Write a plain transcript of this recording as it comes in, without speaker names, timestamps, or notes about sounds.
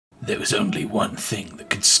There was only one thing that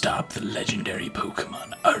could stop the legendary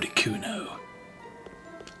Pokemon Articuno.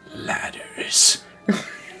 Ladders.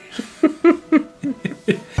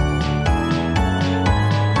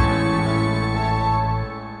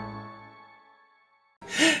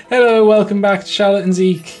 Hello, welcome back to Charlotte and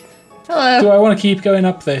Zeke. Hello. Do I want to keep going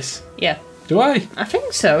up this? Yeah. Do I? I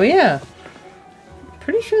think so, yeah.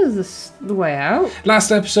 Pretty sure this is the way out.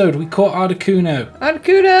 Last episode, we caught Articuno.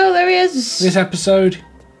 Articuno, there he is. This episode,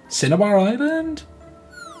 Cinnabar Island.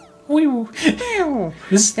 Woo. Oh,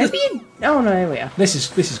 This is oh no, here we are. This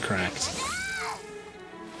is correct.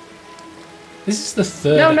 This is the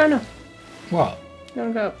third. No. What?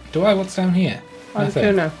 Don't go. Do I? What's down here? Nothing.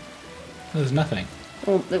 Articuno. There's nothing.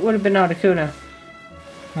 Well, it would have been Articuno.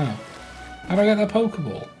 Oh. How do I get that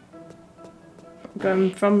Pokeball?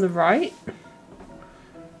 Going from the right?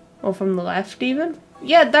 Or from the left, even?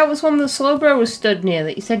 Yeah, that was when the Slowbro was stood near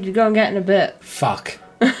that you said you'd go and get in a bit. Fuck.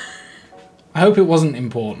 I hope it wasn't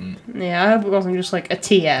important. Yeah, I hope it wasn't just like a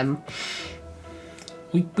TM.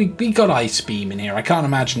 We got Ice Beam in here. I can't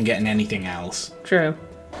imagine getting anything else. True.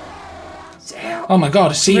 Oh my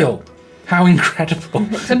god, a seal! How incredible.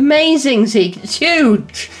 It's amazing, Zeke. It's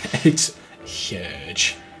huge. It's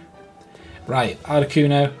huge. Right,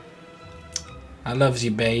 Articuno. I loves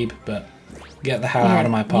you, babe, but get the hell out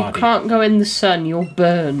of my party. You can't go in the sun. You'll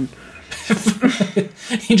burn.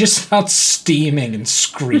 He just starts steaming and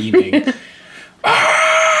screaming.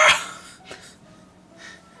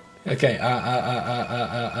 Okay, You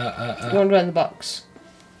want to go in the box?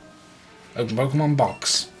 open Pokemon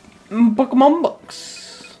box. Pokemon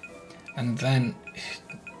box. And then,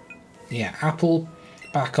 yeah, Apple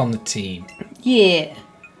back on the team. Yeah.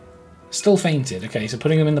 Still fainted. Okay, so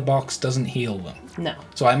putting them in the box doesn't heal them. No.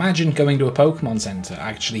 So I imagine going to a Pokemon Center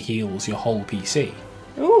actually heals your whole PC.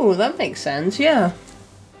 Ooh, that makes sense, yeah.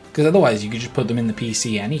 Because otherwise you could just put them in the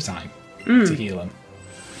PC anytime to heal them.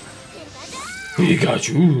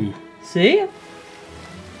 Pikachu! See?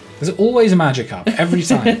 There's always a Magikarp, every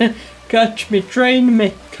time. Catch me, train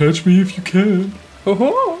me. Catch me if you can.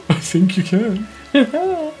 Ho-ho. I think you can.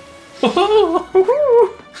 Ho-ho.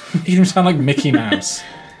 Make him sound like Mickey Mouse.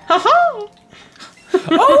 Ha-ha.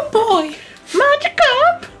 Oh boy!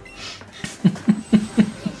 Magikarp.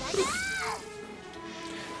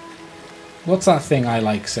 What's that thing I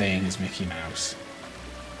like saying as Mickey Mouse?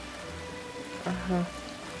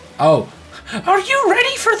 Oh. Are you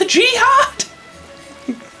ready for the jihad?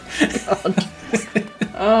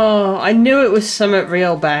 Oh, I knew it was something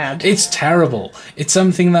real bad. It's terrible. It's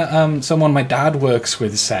something that someone my dad works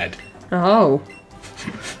with said. Oh.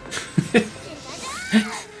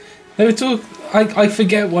 They were talking. I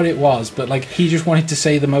forget what it was, but like he just wanted to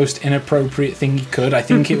say the most inappropriate thing he could. I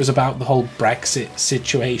think it was about the whole Brexit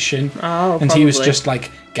situation. Oh, and he was probably. just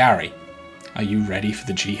like, Gary, are you ready for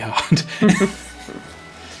the jihad?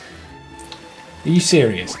 Are you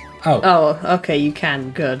serious? Oh. Oh, okay, you can.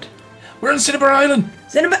 Good. We're on Cinnabar Island.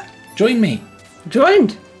 Cinnabar. Join me.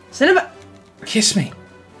 Joined. Cinnabar. Kiss me.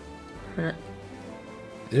 Uh.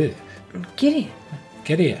 Ugh. Get here.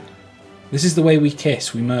 Get here. This is the way we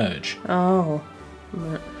kiss. We merge. Oh.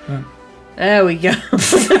 There we go.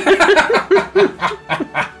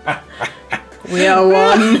 We are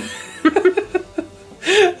one.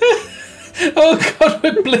 Oh god,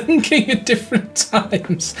 we're blinking at different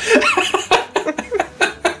times.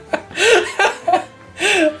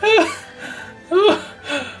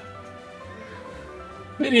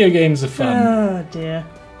 Video games are fun. Oh dear.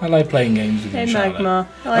 I like playing games with Hey you, Charlotte. Magma.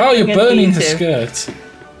 I like Oh, you're being a burning the D2. skirt.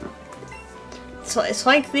 It's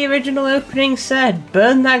like the original opening said.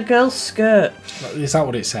 Burn that girl's skirt. Is that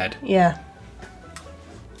what it said? Yeah.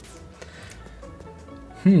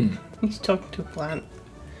 He's talking to a plant.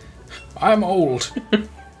 I'm old.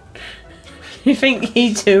 You think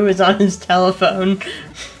he too is on his telephone?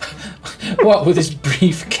 What, with his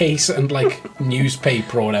briefcase and like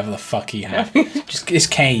newspaper or whatever the fuck he had? Just his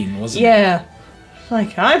cane, wasn't it? Yeah. It's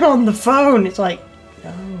like, I'm on the phone. It's like,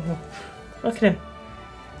 oh. Look at him.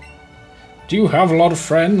 Do you have a lot of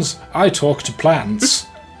friends? I talk to plants.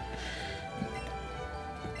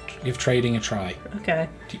 Give trading a try. Okay.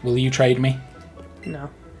 Will you trade me? No.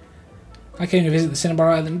 I came to visit the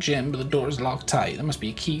Cinnabar Island gym, but the door is locked tight. There must be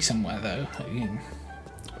a key somewhere, though.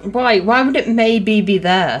 Why? Why would it maybe be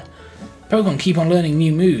there? Pokemon keep on learning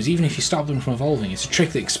new moves, even if you stop them from evolving. It's a trick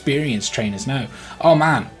that experienced trainers know. Oh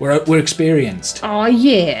man, we're experienced. Oh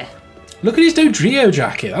yeah. Look at his Dodrio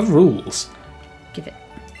jacket. That rules. Give it.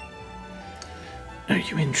 Are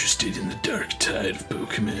you interested in the dark tide of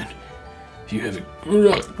Pokemon? If you have a...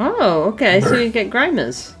 Oh, okay. So you get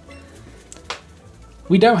Grimers.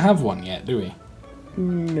 We don't have one yet, do we?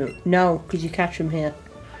 No, because you catch them here.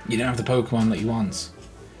 You don't have the Pokemon that he wants.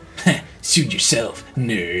 Suit yourself,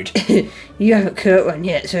 nerd. You haven't caught one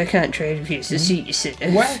yet, so I can't trade with you, so suit yourself.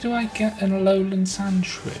 Where do I get an Alolan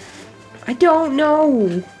Sandshrew? I don't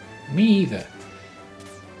know. Me either.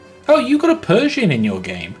 Oh, you got a Persian in your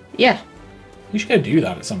game. Yeah. We should go do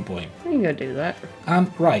that at some point. We can go do that.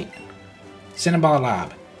 Right. Cinnabar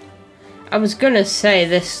Lab. I was gonna say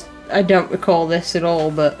this, I don't recall this at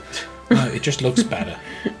all, but... No, it just looks better.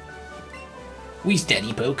 We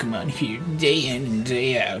study Pokemon here day in and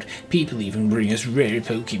day out. People even bring us rare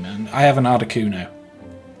Pokemon. I have an Articuno.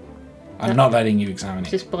 I'm not letting you examine it.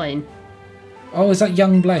 Just Blaine. Oh, is that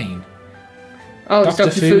young Blaine? Oh, it's Dr.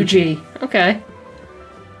 Dr. Fuji. Okay.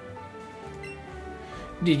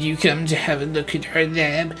 Did you come to have a look at our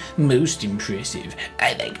lab? Most impressive.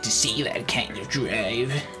 I like to see that kind of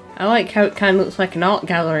drive. I like how it kind of looks like an art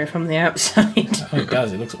gallery from the outside. Oh, it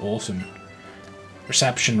does. It looks awesome.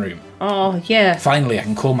 Reception room. Oh, yeah. Finally, I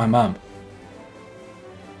can call my mum.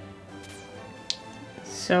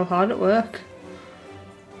 So hard at work.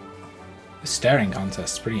 The staring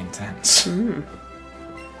contest is pretty intense.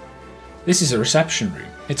 This is a reception room.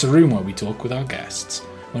 It's a room where we talk with our guests.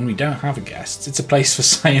 When we don't have a guest, it's a place for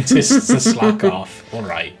scientists to slack off.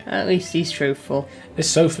 Alright. At least he's truthful. This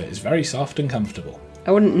sofa is very soft and comfortable.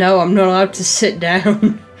 I wouldn't know, I'm not allowed to sit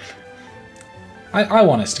down. I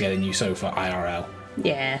want us to get a new sofa IRL.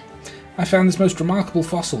 Yeah. I found this most remarkable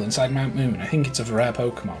fossil inside Mount Moon. I think it's of a rare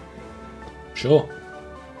Pokemon. Sure.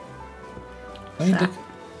 Let me look.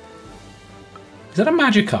 Is that a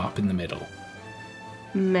Magikarp in the middle?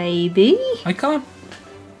 Maybe? I can't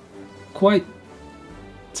quite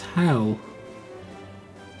tell.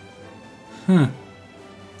 Huh.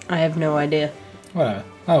 I have no idea. Whatever.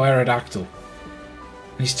 Oh, Aerodactyl.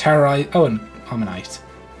 He's terrorized. Oh, and Ammonite.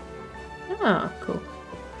 Ah, cool.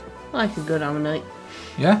 I like a good Ammonite.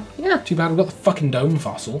 Yeah? Yeah. Too bad we've got the fucking dome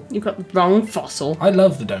fossil. You've got the wrong fossil. I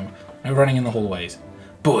love the dome. I'm running in the hallways.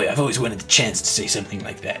 Boy, I've always wanted the chance to say something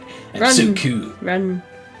like that. I'm so cool. Run.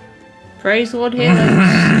 Praise Lord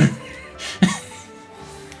Helix.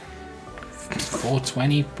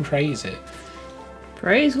 420, praise it.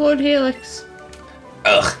 Praise Lord Helix.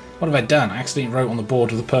 Ugh, what have I done? I accidentally wrote on the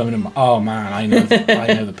board with a permanent... Oh man, I know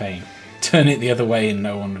the pain. Turn it the other way and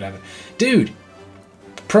no one would ever... Dude!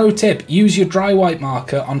 Pro tip, use your dry white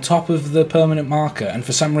marker on top of the permanent marker and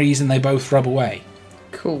for some reason they both rub away.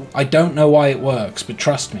 Cool. I don't know why it works, but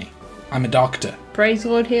trust me, I'm a doctor. Praise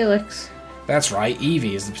Lord Helix. That's right,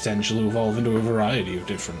 Eevee has the potential to evolve into a variety of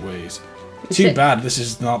different ways. Too bad this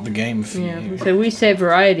is not the game for you. So we say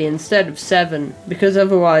variety instead of 7, because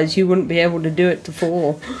otherwise you wouldn't be able to do it to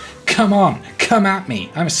 4. Come on, come at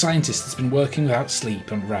me. I'm a scientist that's been working without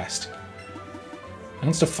sleep and rest. He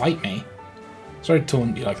wants to fight me. Sorry to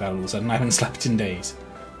taunt you like that all of a sudden. I haven't slept in days.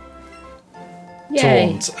 Yay.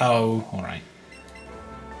 Taunt. Oh, alright.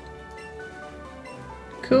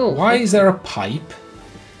 Cool. Why is there a pipe?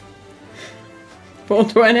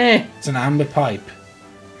 420. It's an amber pipe.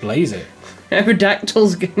 Blaze it.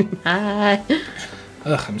 Aerodactyl's going hi.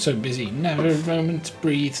 Ugh, I'm so busy. Never a moment to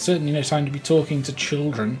breathe. Certainly no time to be talking to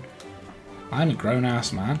children. I'm a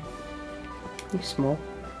grown-ass man. You're small.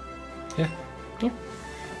 Yeah. Yeah.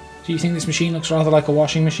 Do you think this machine looks rather like a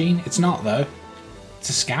washing machine? It's not, though. It's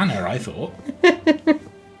a scanner, I thought.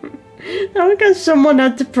 I guess someone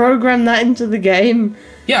had to program that into the game.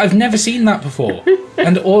 Yeah, I've never seen that before.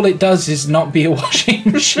 And all it does is not be a washing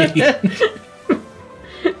machine.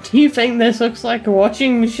 Do you think this looks like a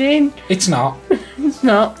washing machine? It's not. It's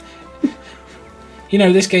not. You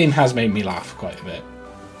know, this game has made me laugh quite a bit.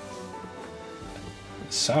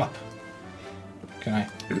 What's up? Can I...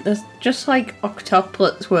 There's just like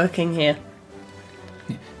octuplets working here.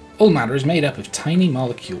 All matter is made up of tiny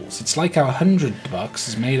molecules. It's like our $100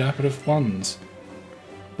 is made up of ones.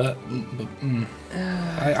 But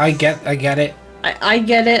I get it. I get it. I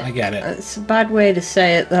get it. It's a bad way to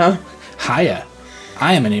say it, though. Hiya.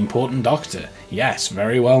 I am an important doctor. Yes,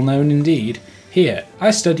 very well known indeed. Here, I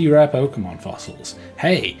study rare Pokemon fossils.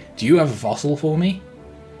 Hey, do you have a fossil for me?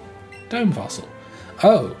 Dome fossil.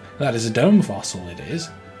 Oh, that is a dome fossil, it is.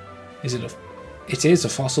 Is it a... It is a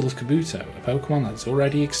fossil of Kabuto, a Pokemon that's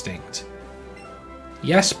already extinct.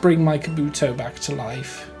 Yes, bring my Kabuto back to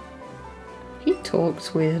life. He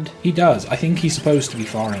talks weird. He does. I think he's supposed to be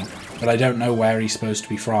foreign, but I don't know where he's supposed to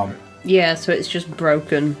be from. Yeah, so it's just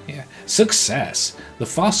broken. Yeah. Success! The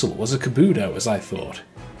fossil was a Kabuto, as I thought.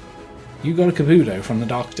 You got a Kabuto from the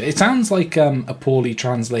doctor. It sounds like a poorly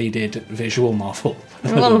translated visual novel.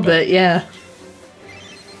 A little bit, yeah.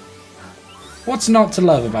 What's not to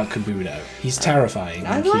love about Kabuto? He's terrifying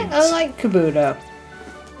and cute. I like Kabuto.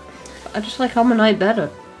 I just like Ammonite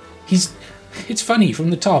better. He's It's funny, from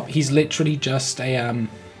the top, he's literally just a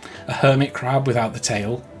hermit crab without the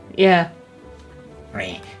tail. Yeah.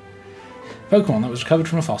 Pokemon that was recovered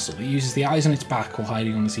from a fossil that uses the eyes on its back while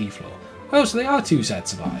hiding on the seafloor. Oh, so they are 2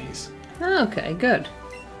 sets of eyes. Okay, good.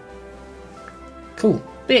 Cool.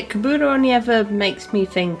 But yeah, Kabuto only ever makes me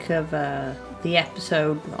think of the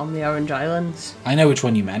episode on the Orange Islands. I know which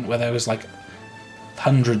one you meant, where there was like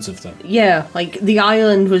hundreds of them. Yeah, like the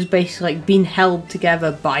island was basically like being held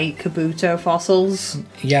together by Kabuto fossils.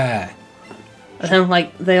 Yeah. And then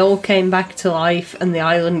like they all came back to life and the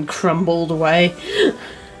island crumbled away.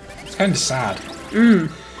 It's kind of sad.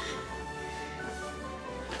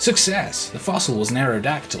 Success! The fossil was an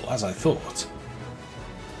Aerodactyl, as I thought.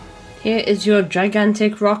 Here is your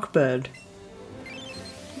gigantic rock bird.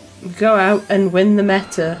 Go out and win the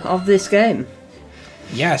meta of this game.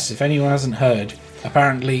 Yes, if anyone hasn't heard,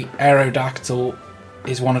 apparently Aerodactyl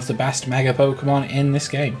is one of the best Mega Pokemon in this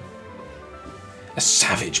game. A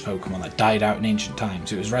savage Pokemon that died out in ancient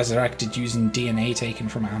times. It was resurrected using DNA taken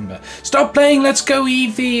from Amber. Stop playing Let's Go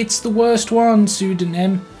Eevee! It's the worst one,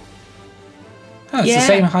 pseudonym. Oh, it's the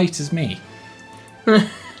same height as me.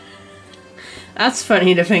 That's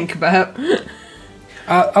funny to think about.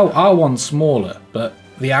 R1's smaller, but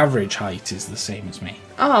the average height is the same as me.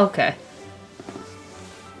 Oh, okay.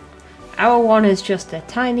 Our one is just a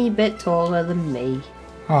tiny bit taller than me.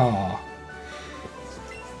 Ah.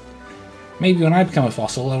 Maybe when I become a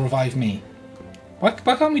fossil, they'll revive me. Why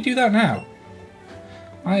can't we do that now?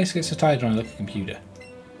 I just get so tired when I look at the computer.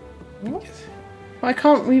 What? Why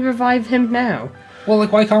can't we revive him now? Well,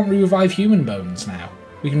 like, why can't we revive human bones now?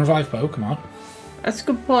 We can revive Pokemon. That's a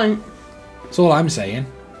good point. That's all I'm saying.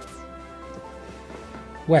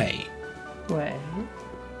 Wait.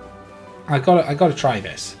 I gotta try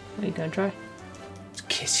this. What are you gonna try? Let's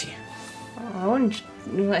kiss you. Oh, I want to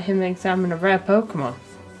let him examine a rare Pokemon.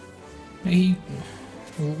 We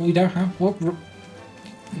don't have... What? Do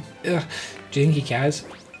you think he cares?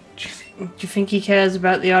 Do you think he cares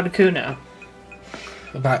about the Articuno?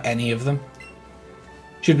 About any of them?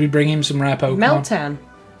 Should we bring him some rare Pokemon? Meltan.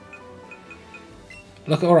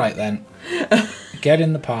 Look, alright then. Get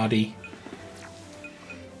in the party.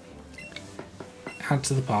 Add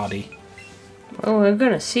to the party. Well, we're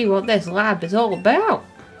gonna see what this lab is all about.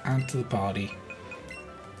 Add to the party.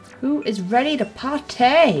 Who is ready to party?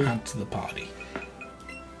 Add to the party.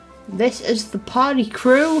 This is the party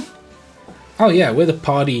crew. Oh yeah, we're the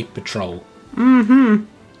party patrol. Mm-hmm.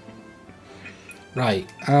 Right,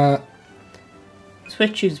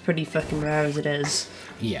 Switchu's pretty fucking rare as it is.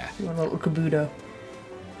 yeah. You want a little Kabuto.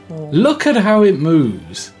 Oh. Look at how it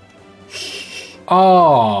moves.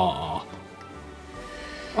 Oh.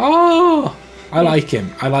 Oh. I like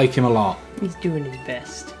him. I like him a lot. He's doing his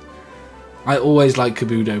best. I always like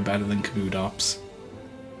Kabuto better than Kabutops.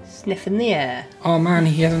 Sniffing the air. Oh man,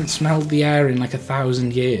 he hasn't smelled the air in like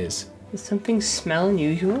 1,000 years. Does something smell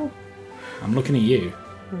unusual? I'm looking at you.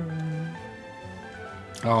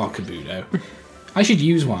 Oh, Kabuto. I should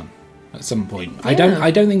use one at some point. Yeah.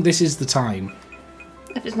 I don't think this is the time.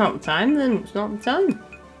 If it's not the time, then it's not the time.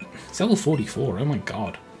 It's level 44. Oh my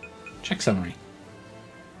god. Check summary.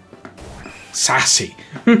 Sassy.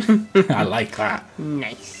 I like that.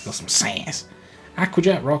 Nice. Got some sass.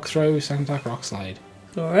 Aquajet, Rock Throw, Sand Attack, Rock Slide.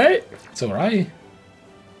 Alright. It's alright.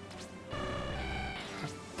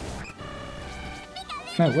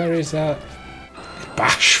 No, where is that?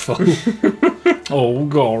 Bashful. Oh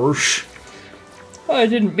gosh. I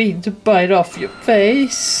didn't mean to bite off your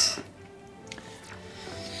face.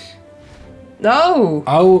 No!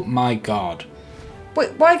 Oh my god.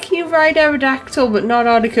 Wait, why can you ride Aerodactyl but not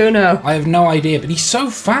Articuno? I have no idea, but he's so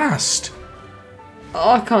fast.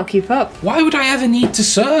 Oh, I can't keep up. Why would I ever need to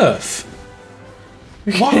surf?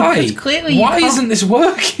 Why? Because clearly you Why can't- isn't this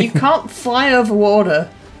working? You can't fly over water.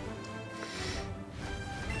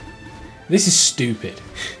 This is stupid.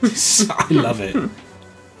 I love it.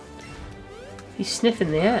 He's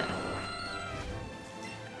sniffing the air.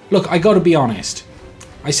 Look, I gotta be honest.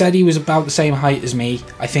 I said he was about the same height as me.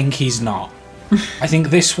 I think he's not. I think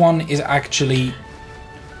this one is actually...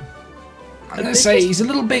 I'm gonna say he's a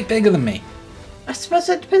little bit bigger than me. I suppose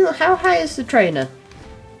it depends on how high is the trainer.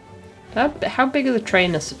 How big are the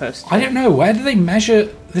trainers supposed to be? I don't know. Where do they measure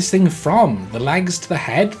this thing from? The legs to the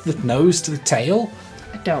head? The nose to the tail?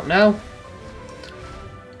 I don't know.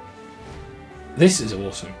 This is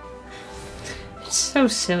awesome. It's so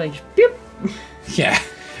silly. Just beep. Yeah.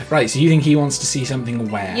 Right, so you think he wants to see something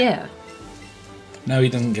where? Yeah. No, he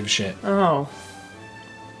doesn't give a shit. Oh.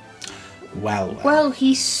 Well. Well,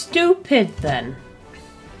 he's stupid then.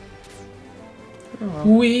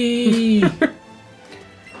 Wee!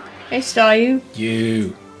 Hey, Staryu.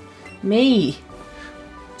 You. Me.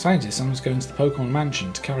 Scientists sometimes go into the Pokemon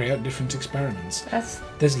mansion to carry out different experiments. That's...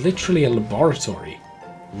 There's literally a laboratory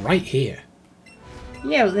right here.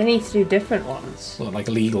 Yeah, but they need to do different ones. Well, like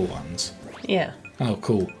illegal ones. Yeah. Oh,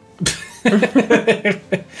 cool.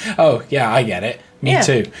 Oh, yeah, I get it. Me Yeah.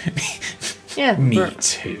 too. Yeah. Me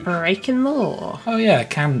too. Breaking the law. Oh, yeah,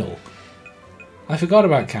 Candle. I forgot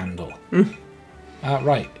about Candle.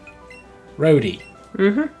 Right. Rhodey.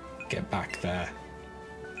 Mm-hmm. Get back there.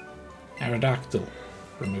 Aerodactyl.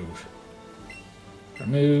 Remove.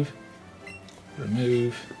 Remove.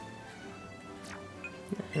 Remove.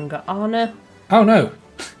 And got Anna. Oh no!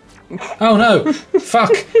 Oh no!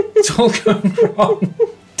 Fuck! It's all going wrong.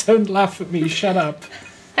 Don't laugh at me. Shut up.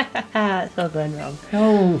 It's all going wrong.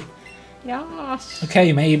 No. Yes.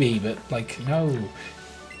 Okay, maybe, but like no.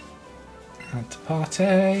 Add to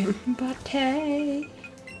party. Party.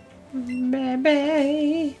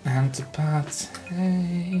 Baby. Add to party.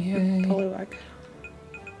 Poliwag.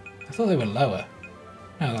 I thought they were lower.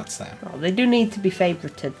 No, that's them. Oh, they do need to be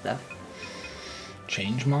favorited though.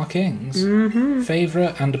 Change markings. Mm-hmm.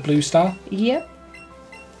 Favourite and a blue star. Yep.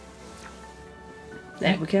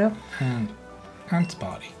 There we go. And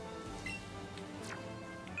antibody.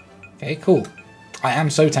 Okay, cool. I am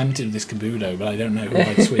so tempted with this Kabuto, but I don't know who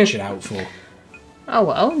I'd switch it out for. Oh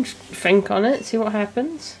well, just think on it, see what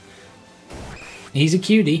happens. He's a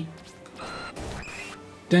cutie.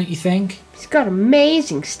 Don't you think? He's got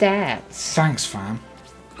amazing stats. Thanks, fam.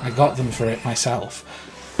 I got them for it myself.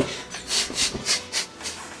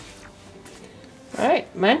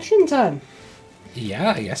 Right, mansion time.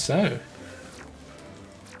 Yeah, I guess so.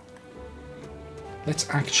 Let's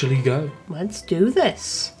actually go. Let's do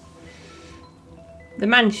this. The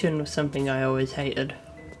mansion was something I always hated.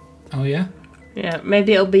 Oh, yeah? Yeah,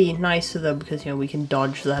 maybe it'll be nicer though because, you know, we can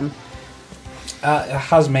dodge them. It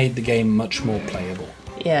has made the game much more playable.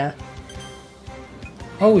 Yeah.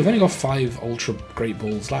 Oh, we've only got 5 Ultra Great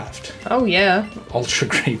Balls left. Oh yeah. Ultra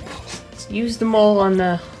Great Balls. Use them all on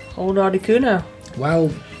old Articuno.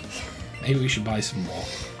 Well, maybe we should buy some more.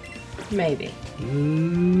 Maybe.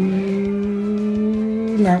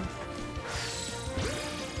 No.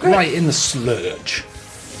 Great. Right in the sludge.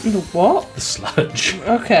 The what? The sludge.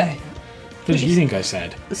 Okay. What did you think I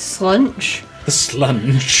said? The slunch. The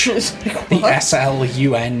slunge. It's like, The what?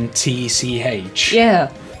 SLUNTCH.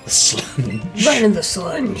 Yeah. The slunge. Right in the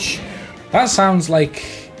slunge. That sounds like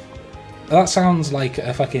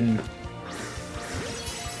a fucking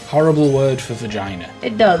horrible word for vagina.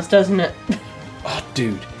 It does, doesn't it? Oh,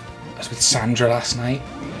 dude. I was with Sandra last night.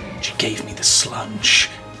 She gave me the slunge.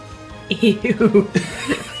 Ew.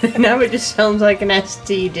 Now it just sounds like an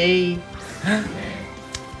STD.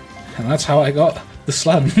 And that's how I got the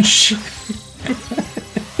slunge.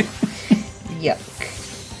 Yuck.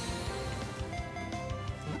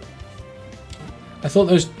 I thought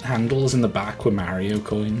those handles in the back were Mario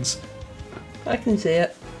coins. I can see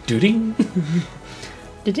it. Dooding.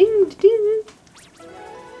 Da-ding, da-ding.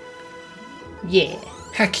 Yeah.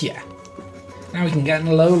 Heck yeah. Now we can get an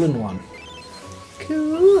Alolan one.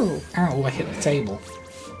 Cool. Ow, I hit the table.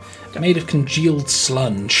 Made of congealed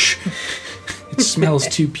sludge. It smells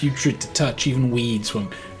too putrid to touch. Even weed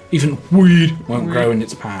won't grow in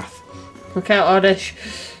its path. Look out, Oddish.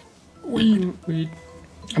 Weed.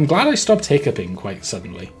 I'm glad I stopped hiccuping quite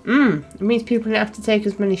suddenly. It means people don't have to take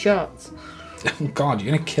as many shots. Oh God,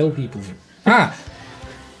 you're gonna kill people.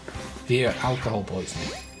 Via alcohol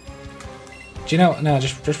poisoning. Do you know? No,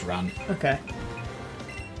 just run. Okay.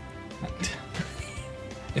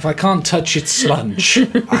 If I can't touch its sludge,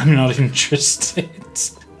 I'm not interested.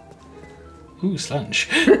 Ooh, sludge.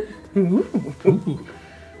 Ooh.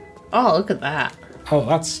 Oh, look at that. Oh,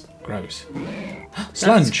 that's gross.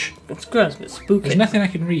 Sludge. It's gross, but spooky. There's nothing I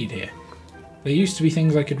can read here. There used to be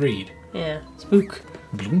things I could read. Yeah, spook.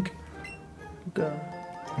 Blink. Go.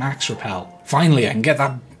 Max repel. Finally, I can get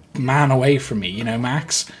that man away from me. You know,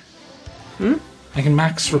 Max. I can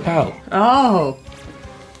max repel. Oh.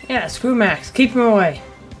 Yeah, screw Max. Keep him away.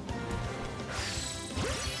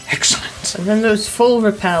 Excellent. And then those full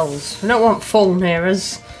repels. We don't want full near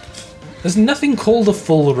us. There's nothing called a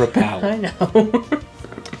full repel. I know.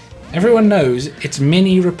 Everyone knows it's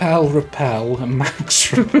mini repel, and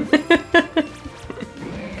max repel.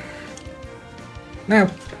 Now,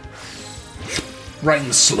 right in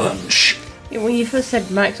the sludge. When you first said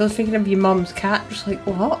Max, I was thinking of your mum's cat. Just like,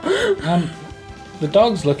 what? The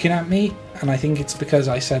dog's looking at me, and I think it's because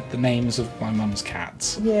I said the names of my mum's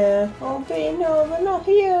cats. Yeah. Oh, but no, they're not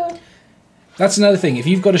here. That's another thing. If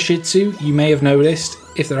you've got a Shih Tzu, you may have noticed,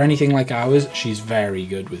 if they're anything like ours, she's very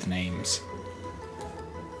good with names.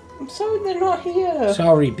 I'm sorry they're not here.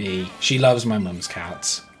 Sorry, B. She loves my mum's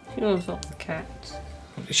cats. She loves all the cats.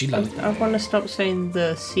 She loves I want to stop saying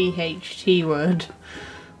the CHT word.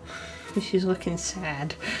 She's looking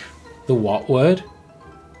sad. the what word?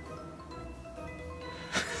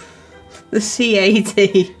 The CAT.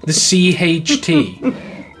 The CHT.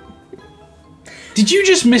 Did you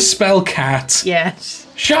just misspell cat? Yes.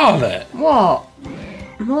 Charlotte! What?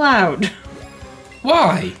 I'm allowed.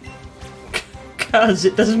 Why? Because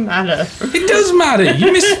it doesn't matter. It does matter!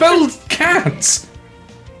 You misspelled cat!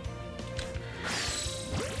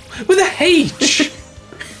 With a H!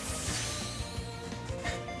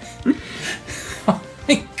 Oh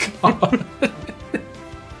my god.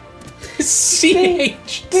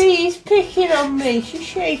 CH. Bee's picking on me. She's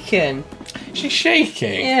shaking. She's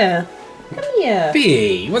shaking. Yeah. Come here.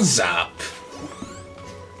 B, what's up?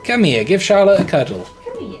 Come here, give Charlotte a cuddle.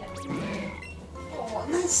 Come here. Oh,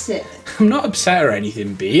 that's it. I'm not upset or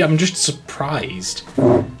anything, B. I'm just surprised.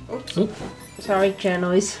 Oops. Oh, Sorry, chair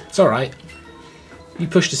noise. it's alright. You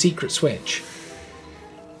pushed a secret switch.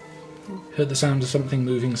 Heard the sound of something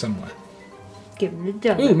moving somewhere. Give him the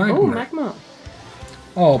donut. Ooh, magma. Oh, magma.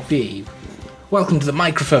 Oh, B. Welcome to the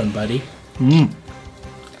microphone, buddy. Mm.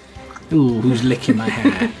 Ooh, who's licking my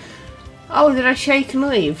hair? Oh, did I shake and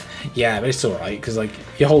leave? Yeah, but it's alright, because, like,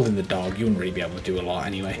 you're holding the dog. You wouldn't really be able to do a lot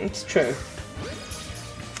anyway. It's true.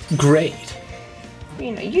 Great.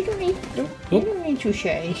 You know, you don't need to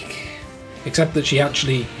shake. Except that she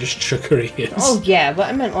actually just shook her ears. Oh, yeah, but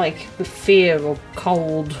I meant, like, with fear or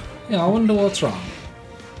cold. Yeah, I wonder what's wrong.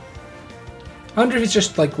 I wonder if it's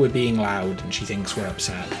just, like, we're being loud and she thinks we're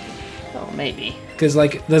upset. Oh, maybe. Because,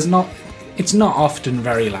 like, it's not often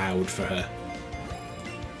very loud for her.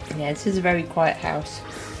 Yeah, this is a very quiet house.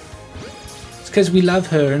 It's because we love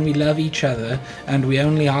her and we love each other and we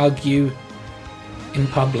only argue in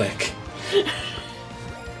public.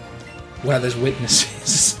 Where there's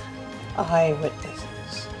witnesses.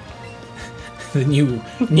 Eyewitnesses. The new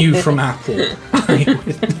from Apple.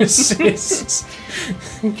 Eyewitnesses.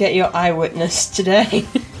 Get your eyewitness today.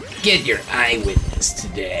 Get your eyewitness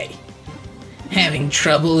today. Having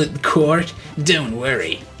trouble at the court? Don't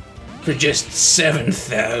worry. For just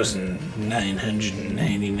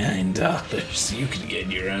 $7,999, you can get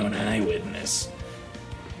your own eyewitness.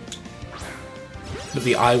 But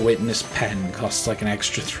the eyewitness pen costs like an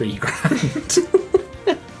extra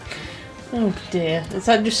 $3,000. Oh dear. Is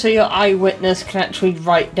that just so your eyewitness can actually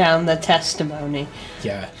write down their testimony?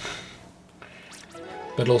 Yeah.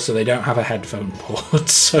 But also they don't have a headphone port,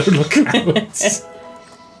 so look out.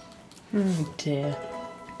 Oh dear.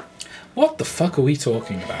 What the fuck are we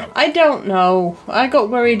talking about? I don't know. I got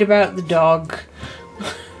worried about the dog.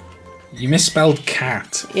 You misspelled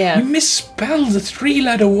cat. Yeah. You misspelled a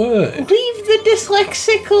 3-letter word. Leave the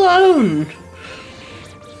dyslexic alone.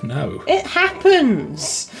 No. It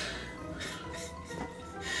happens.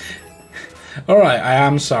 Alright, I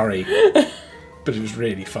am sorry. But it was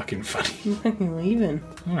really fucking funny. I'm leaving.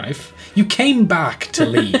 Alright. You came back to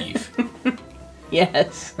leave.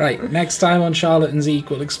 Yes. Right, next time on Charlotte and Zeke,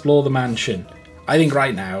 we'll explore the mansion. I think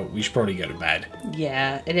right now, we should probably go to bed.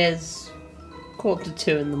 Yeah, it is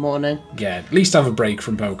 1:45 in the morning. Yeah, at least have a break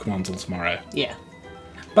from Pokemon till tomorrow. Yeah.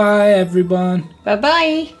 Bye, everyone.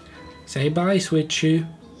 Bye-bye. Say bye, Switchu.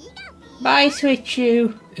 Bye,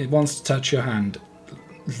 Switchu. It wants to touch your hand.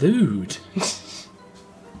 Lewd.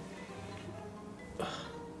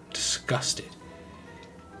 Disgusted.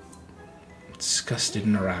 Disgusted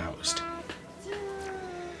and aroused.